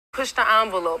push the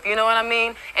envelope, you know what I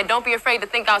mean? And don't be afraid to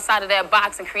think outside of that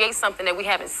box and create something that we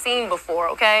haven't seen before,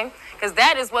 okay? Because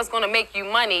that is what's going to make you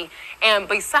money. And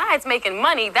besides making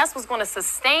money, that's what's going to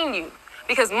sustain you.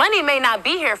 Because money may not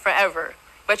be here forever,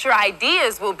 but your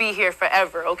ideas will be here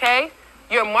forever, okay?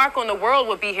 Your mark on the world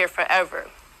will be here forever.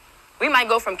 We might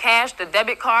go from cash to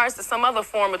debit cards to some other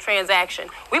form of transaction.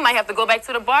 We might have to go back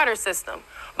to the barter system.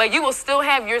 But you will still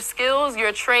have your skills,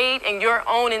 your trade, and your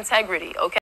own integrity, okay?